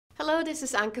Hello, this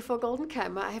is Anke for Golden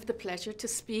Camera. I have the pleasure to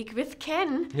speak with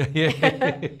Ken,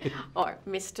 or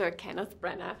Mr. Kenneth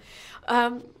Branagh.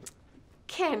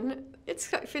 Ken, it's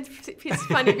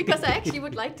funny because I actually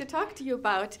would like to talk to you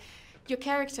about your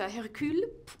character, Hercule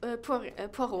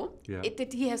Poirot. Yeah.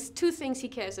 He has two things he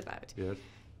cares about. Yes.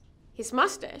 His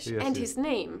mustache and his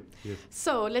name. Yes.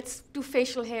 So let's do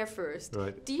facial hair first.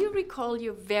 Right. Do you recall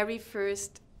your very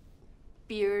first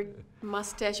beard,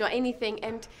 mustache, or anything?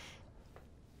 And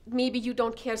maybe you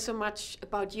don't care so much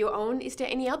about your own. Is there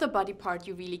any other body part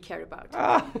you really care about?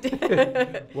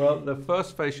 Well, the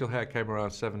first facial hair came around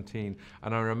 17,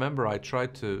 and I remember I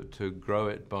tried to grow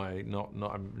it by not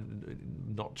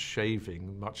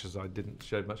shaving much, as I didn't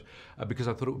shave much, because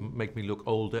I thought it would make me look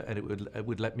older, and it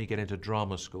would let me get into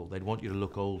drama school. They'd want you to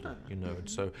look older, you know, and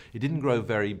so it didn't grow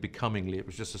very becomingly. It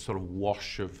was just a sort of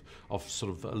wash of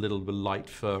sort of a little bit light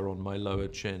fur on my lower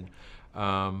chin.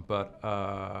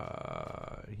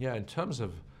 Yeah, in terms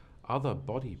of other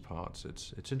body parts,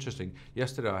 it's interesting.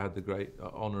 Yesterday I had the great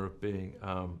honor of being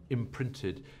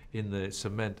imprinted in the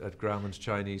cement at Grauman's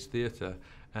Chinese Theatre,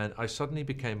 and I suddenly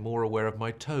became more aware of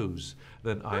my toes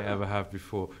than I ever have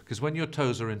before. Because when your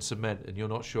toes are in cement and you're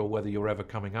not sure whether you're ever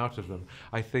coming out of them,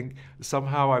 I think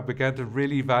somehow I began to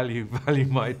really value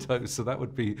my toes. So that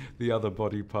would be the other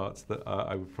body parts that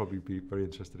I would probably be very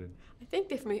interested in. I think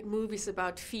they've made movies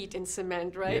about feet in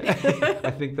cement, right? Yeah.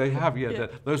 I think they have, yeah.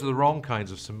 Those are the wrong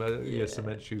kinds of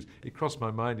cement shoes. It crossed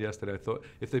my mind yesterday. I thought,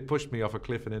 if they pushed me off a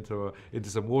cliff and into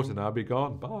some water now, I'd be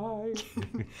gone. Bye.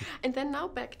 And then now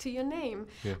back to your name.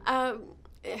 Yeah.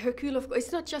 Hercule, of course,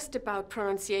 it's not just about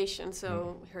pronunciation.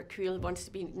 So Hercule wants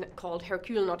to be called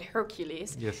Hercule, not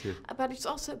Hercules. Yes, yes. But it's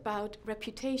also about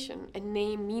reputation. A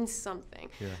name means something.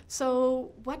 Yeah.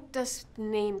 So what does the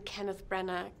name Kenneth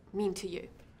Branagh mean to you?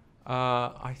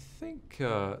 I think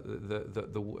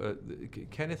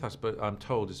Kenneth, I'm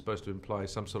told, is supposed to imply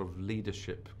some sort of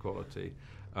leadership quality,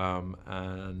 and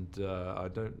I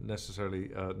don't necessarily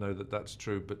know that that's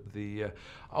true. But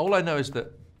all I know is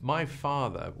that my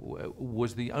father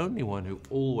was the only one who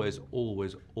always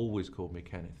called me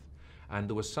Kenneth. And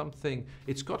there was something.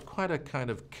 It's got quite a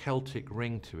kind of Celtic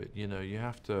ring to it. You know, you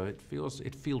have to. It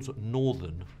feels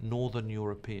northern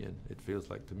European. It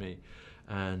feels like to me,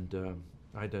 and.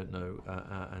 I don't know,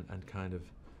 and kind of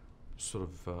sort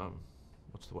of,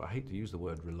 what's the word? I hate to use the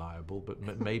word reliable,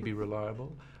 but maybe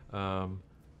reliable,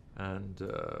 and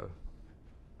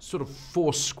sort of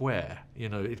four square, you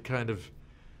know,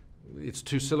 it's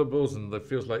two syllables and it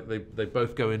feels like they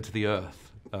both go into the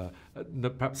earth.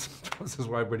 Perhaps that's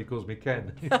why everybody calls me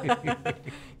Ken.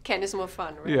 Ken is more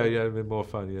fun, right? Yeah, a bit more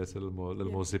fun, yes, a little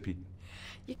more zippy.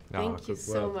 Thank you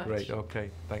so much. Great,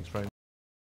 okay, thanks very much.